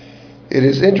It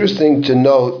is interesting to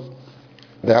note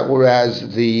that whereas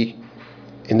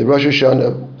in the Rosh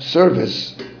Hashanah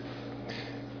service,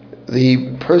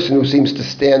 the person who seems to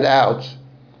stand out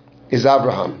is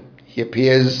Abraham. He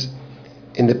appears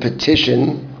in the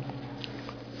petition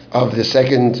of the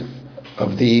second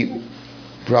of the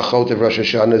brachot of Rosh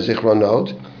Hashanah,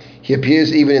 Zichronot. He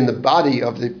appears even in the body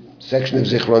of the section of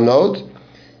Zichronot,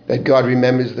 that God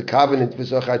remembers the covenant,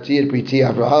 V'zochati et briti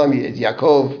Abraham, et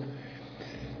Yaakov.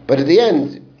 But at the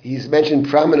end, he's mentioned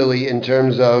prominently in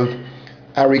terms of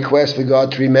our request for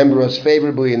God to remember us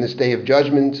favorably in this day of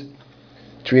judgment,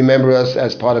 to remember us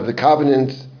as part of the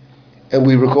covenant. And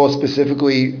we recall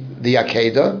specifically the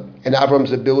Akeidat and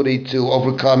Avram's ability to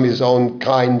overcome his own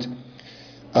kind,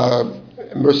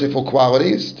 merciful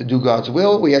qualities, to do God's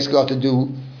will. We ask God to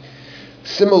do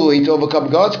similarly to overcome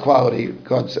God's quality,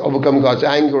 overcome God's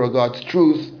anger or God's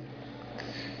truth,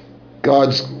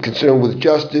 God's concern with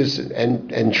justice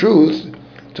and truth,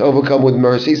 to overcome with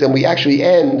mercies. And we actually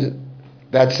end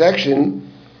that section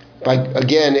by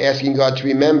again asking God to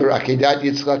remember Akeidat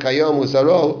Yitzchak hayom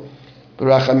uzaro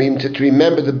b'rachamim, to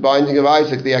remember the binding of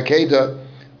Isaac, the Akeidat,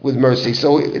 with mercy.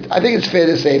 So I think it's fair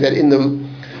to say that in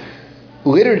the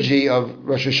liturgy of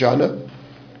Rosh Hashanah,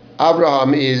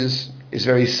 Abraham is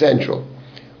very central.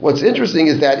 What's interesting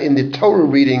is that in the Torah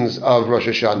readings of Rosh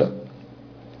Hashanah,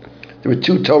 there were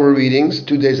 2 Torah readings,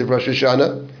 2 days of Rosh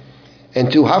Hashanah,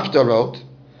 and 2 haftarot.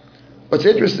 What's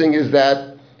interesting is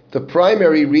that the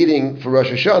primary reading for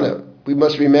Rosh Hashanah, we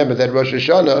must remember that Rosh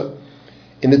Hashanah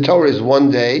in the Torah is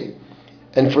 1 day,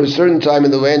 and for a certain time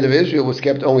in the land of Israel was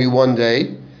kept only 1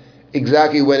 day.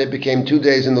 Exactly when it became 2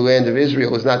 days in the land of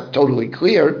Israel is not totally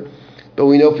clear, but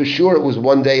we know for sure it was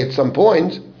 1 day at some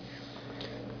point.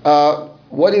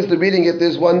 What is the reading at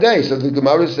this 1 day? So the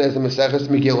Gemara says in Maseches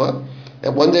Megillah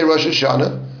that 1 day Rosh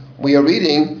Hashanah we are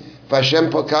reading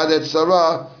Vashem Pakad et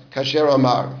Sarah Kasher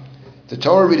Amar. The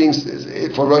Torah readings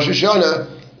for Rosh Hashanah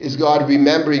is God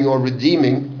remembering or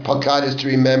redeeming. Pakad is to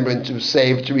remember and to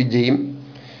save, to redeem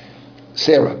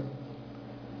Sarah.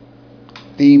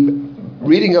 The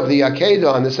reading of the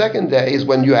Akeidat on the second day is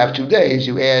when you have 2 days.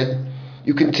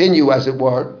 You continue as it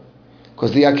were,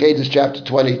 because the Akeidat is chapter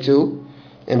 22,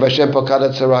 and Vashem Pakad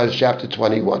et Sarah is chapter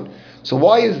 21. So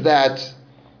why is that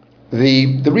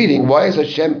the reading? Why is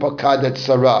Hashem Pakad et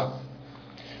Sarah?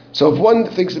 So if one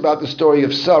thinks about the story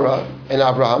of Sarah and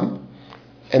Abraham,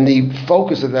 and the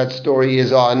focus of that story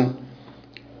is on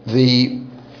the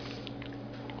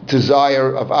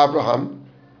desire of Abraham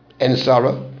and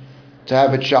Sarah to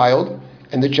have a child,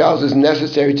 and the child is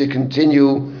necessary to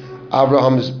continue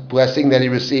Abraham's blessing that he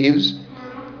receives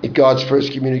at God's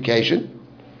first communication.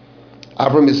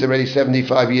 Abraham is already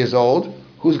 75 years old.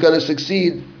 Who's going to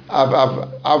succeed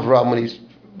Abraham when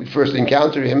we first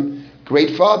encounter him?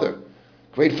 Great father.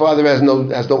 Great father has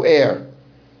no heir.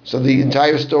 So the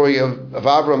entire story of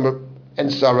Abraham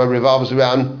and Sarah revolves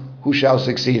around who shall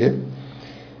succeed him.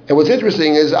 And what's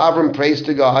interesting is Abraham prays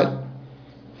to God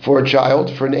for a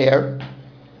child, for an heir.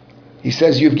 He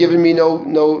says, "You've given me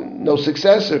no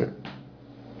successor.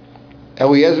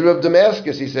 Eliezer of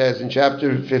Damascus," he says in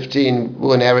chapter 15,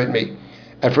 "will inherit me."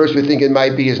 At first we think it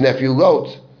might be his nephew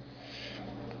Lot.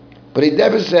 But he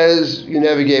never says, "You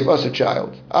never gave us a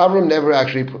child." Avram never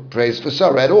actually prays for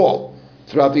Sarah at all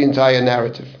throughout the entire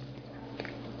narrative.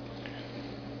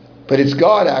 But it's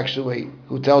God actually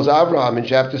who tells Abraham in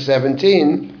chapter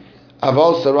 17,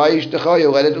 "Aval Sarai ishtecha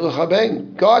yoledet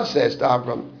l'chabein." God says to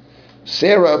Abraham,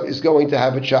 Sarah is going to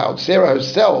have a child. Sarah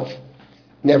herself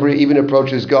never even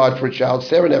approaches God for a child.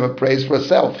 Sarah never prays for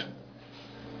herself.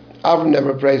 Avram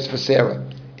never prays for Sarah.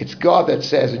 It's God that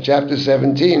says in chapter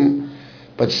 17,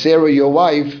 "But Sarah, your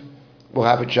wife, will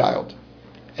have a child."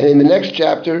 And in the next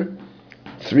chapter,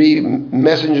 3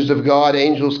 messengers of God,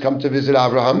 angels, come to visit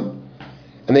Abraham,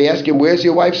 and they ask him, "Where's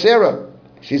your wife Sarah?"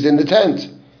 She's in the tent.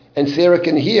 And Sarah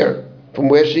can hear from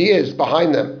where she is,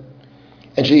 behind them.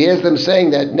 And she hears them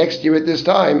saying that next year at this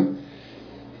time,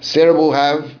 Sarah will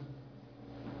have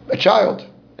a child.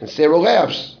 And Sarah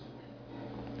laughs.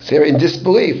 Sarah in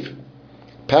disbelief.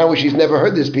 Apparently she's never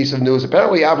heard this piece of news.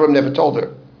 Apparently Abraham never told her.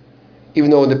 Even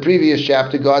though in the previous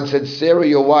chapter God said, "Sarah,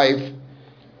 your wife,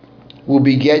 will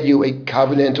beget you a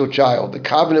covenantal child." The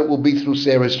covenant will be through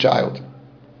Sarah's child.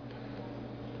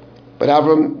 But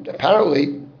Abraham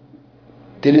apparently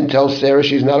didn't tell Sarah.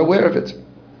 She's not aware of it.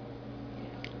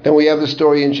 Then we have the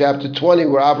story in chapter 20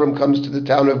 where Abraham comes to the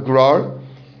town of Gerar,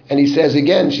 and he says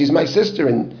again, "She's my sister,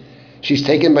 and she's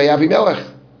taken by Avimelech.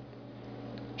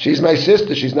 She's my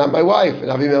sister, she's not my wife."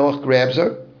 And Avimelech grabs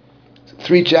her.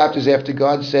 3 chapters after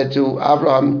God said to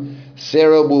Abraham,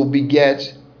 "Sarah will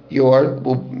give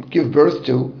birth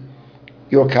to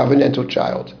your covenantal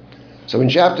child." So in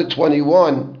chapter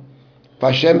 21,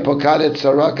 Vashem pokadet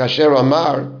Sarah kasher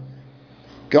amar,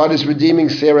 God is redeeming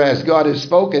Sarah as God has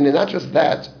spoken, and not just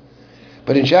that,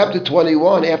 but in chapter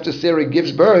 21, after Sarah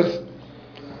gives birth,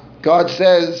 God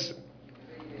says,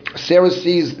 Sarah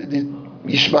sees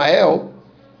Ishmael,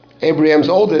 Abraham's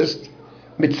oldest,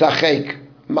 mitzachek,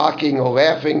 mocking or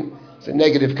laughing. It's a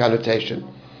negative connotation.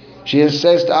 She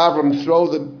says to Avram, throw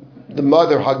the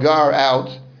mother Hagar out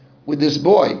with this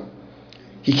boy.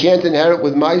 He can't inherit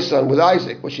with my son, with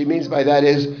Isaac. What she means by that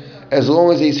is, as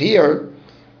long as he's here,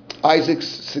 Isaac's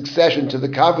succession to the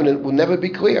covenant will never be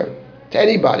clear to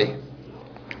anybody.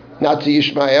 Not to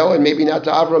Ishmael, and maybe not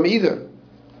to Avram either.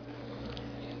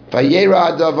 But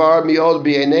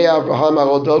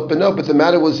the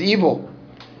matter was evil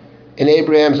in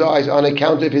Abraham's eyes on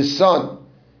account of his son.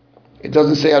 It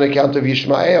doesn't say on account of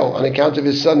Ishmael, on account of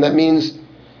his son. That means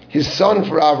his son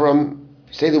for Avram.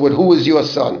 Say the word, who is your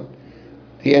son?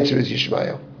 The answer is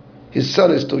Ishmael. His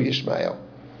son is still Ishmael.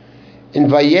 In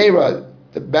Vayera,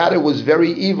 the matter was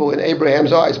very evil in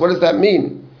Abraham's eyes. What does that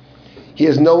mean? He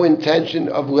has no intention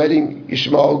of letting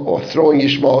Ishmael or throwing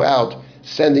Ishmael out,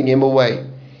 sending him away.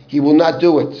 He will not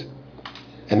do it.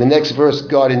 And the next verse,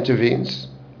 God intervenes.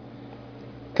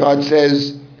 God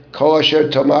says, listen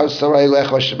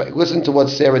to what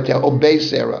Sarah tells. Obey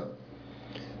Sarah.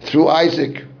 Through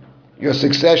Isaac. Your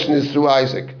succession is through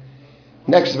Isaac.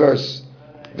 Next verse.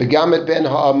 Yes,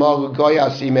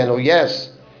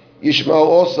 Ishmael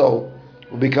also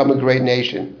will become a great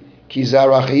nation. Ki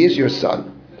zarach, he is your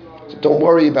son. So don't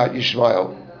worry about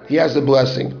Ishmael. He has a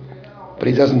blessing, but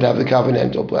he doesn't have the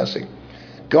covenantal blessing.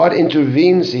 God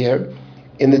intervenes here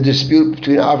in the dispute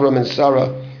between Avram and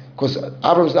Sarah, because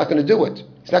Avram's not going to do it.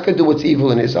 He's not going to do what's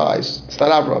evil in his eyes. It's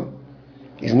not Avram.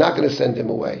 He's not going to send him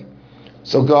away.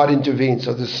 So God intervenes.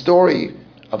 So the story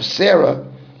of Sarah,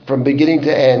 from beginning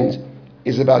to end,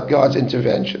 is about God's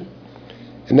intervention.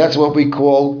 And that's what we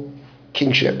call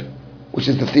kingship, which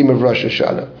is the theme of Rosh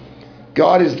Hashanah.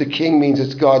 God is the king means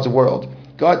it's God's world.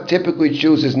 God typically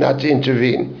chooses not to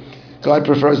intervene. God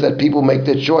prefers that people make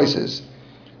their choices.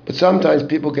 But sometimes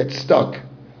people get stuck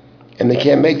and they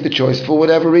can't make the choice for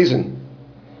whatever reason.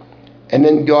 And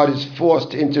then God is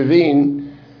forced to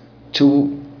intervene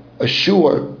to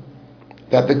assure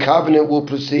that the covenant will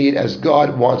proceed as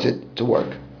God wants it to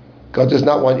work. God does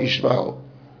not want Ishmael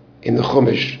in the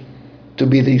Chumash to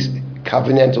be the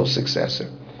covenantal successor.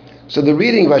 So the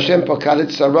reading of Hashem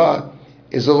Pakadet Sarah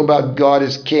is all about God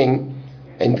as king,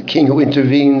 and the king who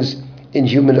intervenes in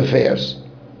human affairs.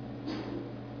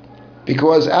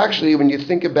 Because actually, when you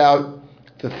think about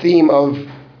the theme of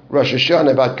Rosh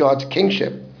Hashanah, about God's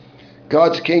kingship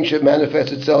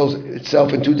manifests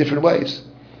itself in two different ways.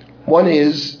 One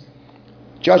is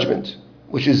judgment,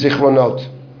 which is zichronot.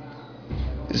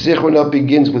 Zichronot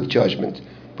begins with judgment.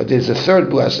 But there's a third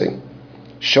blessing,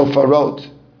 shofarot.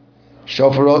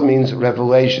 Shofarot means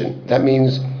revelation. That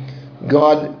means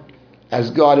God,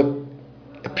 as God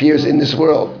appears in this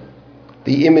world,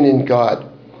 the immanent God,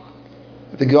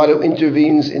 the God who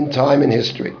intervenes in time and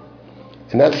history.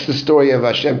 And that's the story of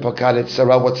Hashem Pakadet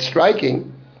Sarah. What's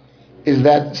striking is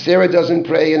that Sarah doesn't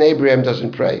pray and Abraham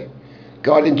doesn't pray.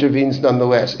 God intervenes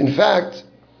nonetheless. In fact,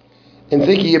 in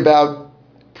thinking about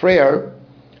prayer,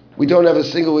 we don't have a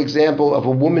single example of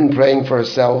a woman praying for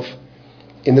herself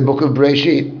in the book of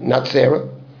Bereshit. Not Sarah,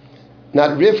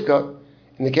 not Rivka.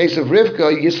 In the case of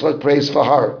Rivka, Yitzchak prays for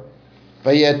her.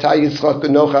 Vayeta Yitzchak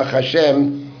b'nochach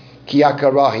Hashem ki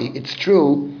yakarahi. It's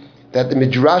true that the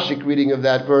midrashic reading of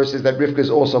that verse is that Rivka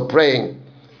is also praying,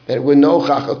 that when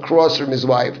nochach across from his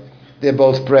wife, they're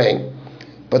both praying.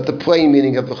 But the plain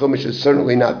meaning of the Chumash is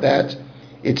certainly not that.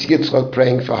 It's Yitzchak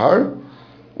praying for her,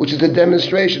 which is a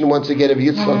demonstration once again of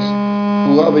Yitzchak's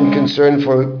love and concern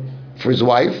for his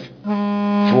wife,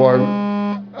 for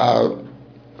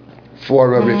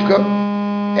Rivka.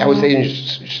 I would say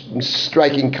in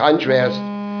striking contrast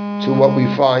to what we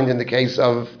find in the case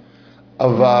of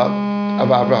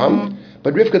Abraham.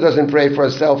 But Rivka doesn't pray for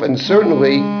herself, and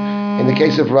certainly in the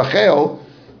case of Rachel,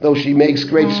 though she makes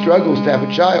great struggles to have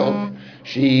a child,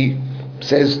 she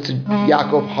says to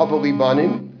Yaakov, Havali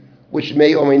Banim, which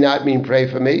may or may not mean pray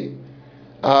for me.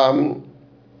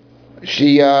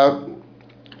 She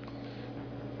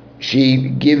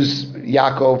gives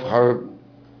Yaakov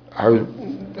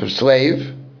her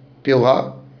slave,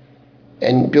 Bilhah,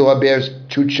 and Bilhah bears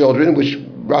two children, which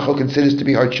Rachel considers to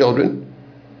be her children.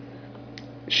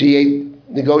 She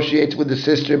negotiates with the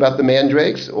sister about the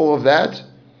mandrakes, all of that,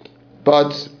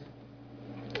 but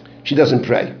she doesn't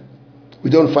pray. We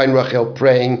don't find Rachel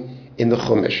praying in the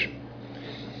Chumash.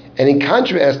 And in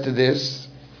contrast to this,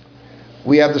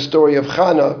 we have the story of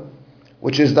Chana,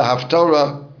 which is the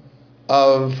haTorah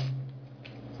of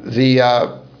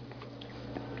the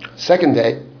second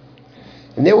day.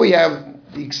 And there we have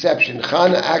the exception.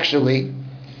 Chana actually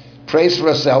prays for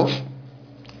herself.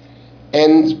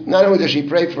 And not only does she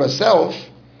pray for herself,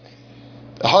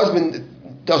 the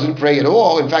husband doesn't pray at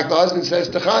all. In fact, the husband says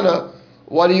to Chana,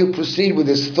 why do you proceed with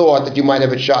this thought that you might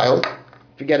have a child?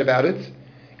 Forget about it.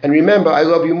 And remember, I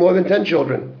love you more than 10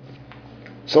 children.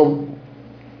 So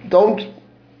don't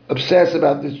obsess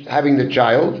about this, having the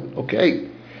child, okay?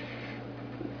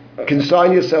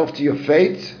 Consign yourself to your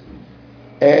fate.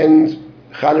 And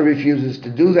Chana refuses to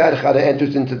do that. Chana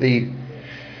enters into the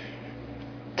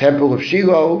temple of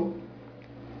Shiloh,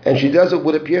 and she does what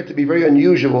would appear to be very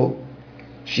unusual.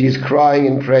 She is crying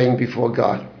and praying before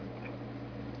God.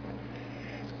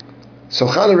 So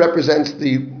Chana represents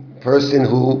the person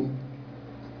who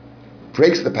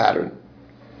breaks the pattern,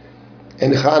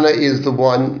 and Chana is the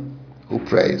one who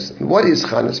prays. And what is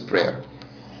Chana's prayer?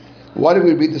 Why do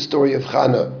we read the story of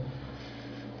Chana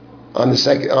on the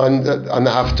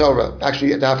haTorah?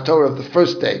 Actually, the haTorah of the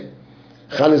first day.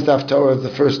 Chana is the haTorah of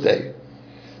the first day.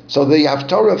 So the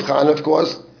haTorah of Chana, of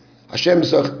course,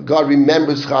 God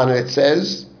remembers Chana. It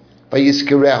says,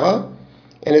 "Vayizkireha,"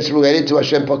 and it's related to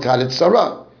Hashem Pakad et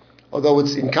Sarah, although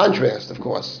it's in contrast, of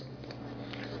course.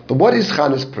 But what is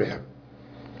Chana's prayer?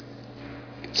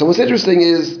 So what's interesting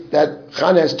is that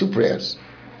Chana has two prayers.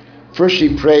 First,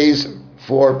 she prays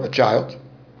for a child.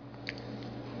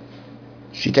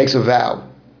 She takes a vow.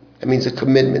 It means a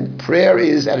commitment. Prayer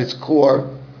is, at its core,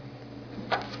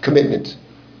 commitment.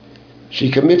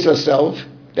 She commits herself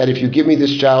that if you give me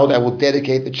this child, I will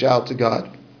dedicate the child to God,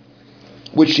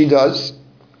 which she does.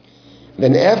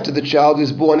 Then after the child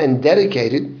is born and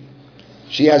dedicated,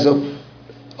 she has a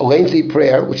lengthy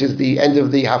prayer, which is the end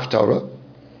of the haTorah.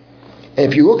 And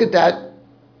if you look at that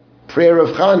prayer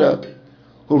of Chana,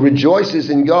 who rejoices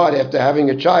in God after having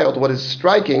a child, what is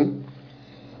striking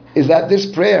is that this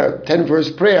prayer,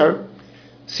 10-verse prayer,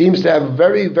 seems to have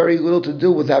very, very little to do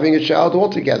with having a child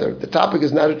altogether. The topic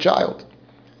is not a child.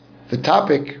 The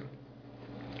topic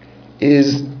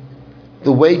is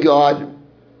the way God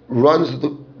runs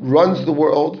the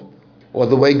world, or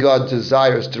the way God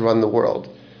desires to run the world.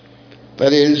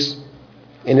 That is,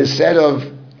 in a set of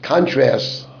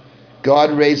contrasts,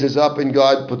 God raises up and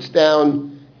God puts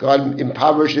down, God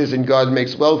impoverishes and God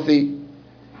makes wealthy,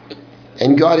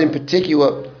 and God in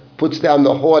particular puts down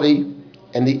the haughty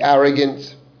and the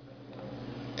arrogant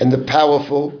and the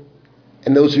powerful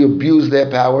and those who abuse their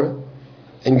power,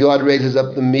 and God raises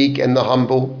up the meek and the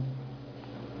humble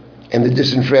and the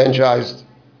disenfranchised.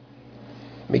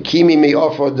 Mekimi me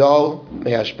offer dal,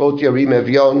 me hashpot yarim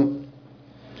evyon.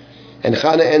 And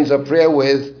Chana ends her prayer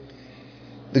with,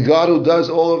 the God who does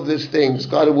all of these things,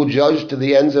 God who will judge to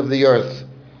the ends of the earth.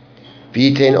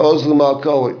 V'yitein ozlu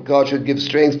malko, God should give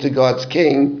strength to God's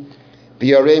king.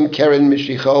 V'yarem keren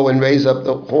mishicho, and raise up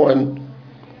the horn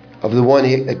of the one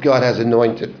that God has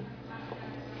anointed.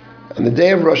 On the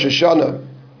day of Rosh Hashanah,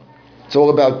 it's all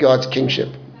about God's kingship.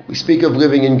 We speak of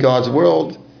living in God's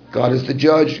world. God is the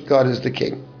judge, God is the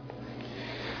king.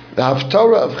 The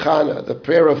haTorah of Chana, the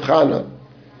prayer of Chana,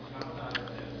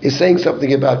 is saying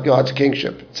something about God's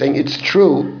kingship. It's saying it's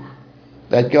true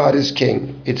that God is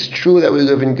king. It's true that we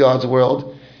live in God's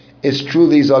world. It's true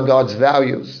these are God's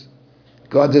values.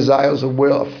 God desires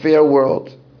a fair world.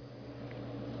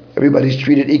 Everybody's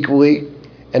treated equally,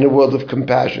 and a world of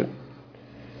compassion.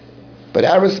 But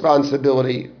our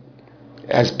responsibility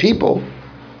as people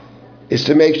is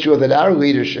to make sure that our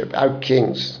leadership, our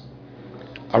kings,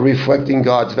 are reflecting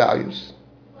God's values.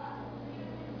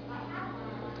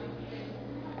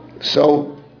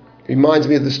 So, it reminds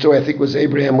me of the story, I think it was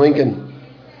Abraham Lincoln,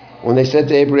 when they said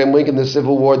to Abraham Lincoln in the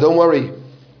Civil War, don't worry,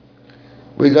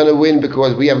 we're going to win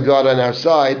because we have God on our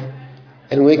side.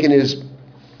 And Lincoln is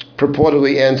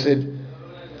purportedly answered,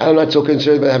 I'm not so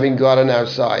concerned about having God on our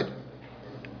side.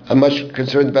 I'm much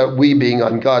concerned about we being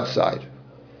on God's side.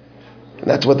 And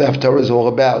that's what the haTorah is all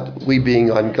about, we being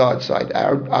on God's side.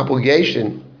 Our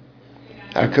obligation,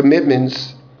 our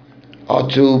commitments are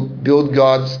to build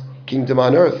God's kingdom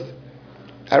on earth.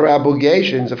 Our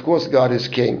obligations, of course God is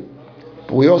king,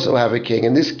 but we also have a king.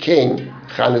 And this king,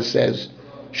 Chana says,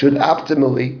 should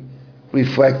optimally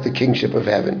reflect the kingship of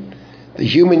heaven. The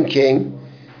human king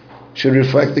should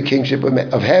reflect the kingship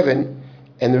of heaven,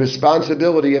 and the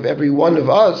responsibility of every one of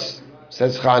us,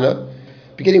 says Chana,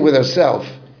 beginning with herself,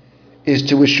 is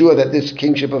to assure that this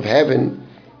kingship of heaven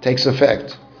takes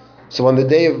effect. So on the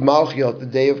day of Malchiot, the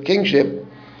day of kingship,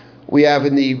 we have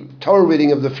in the Torah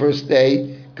reading of the first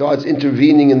day, God's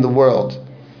intervening in the world.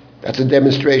 That's a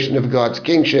demonstration of God's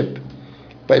kingship.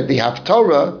 But the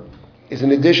haTorah is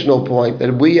an additional point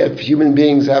that we as human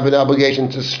beings have an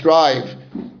obligation to strive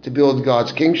to build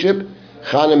God's kingship.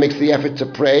 Hannah makes the effort to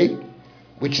pray,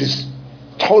 which is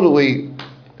totally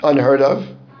unheard of,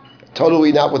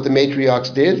 totally not what the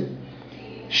matriarchs did.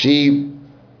 She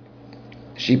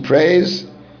prays,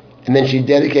 and then she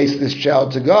dedicates this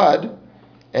child to God,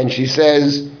 and she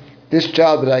says, this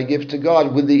child that I give to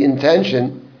God with the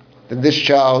intention that this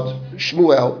child,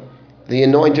 Shmuel, the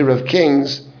anointer of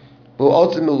kings, will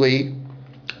ultimately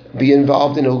be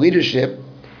involved in a leadership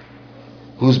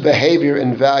whose behavior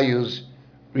and values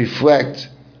reflect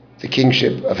the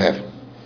kingship of heaven.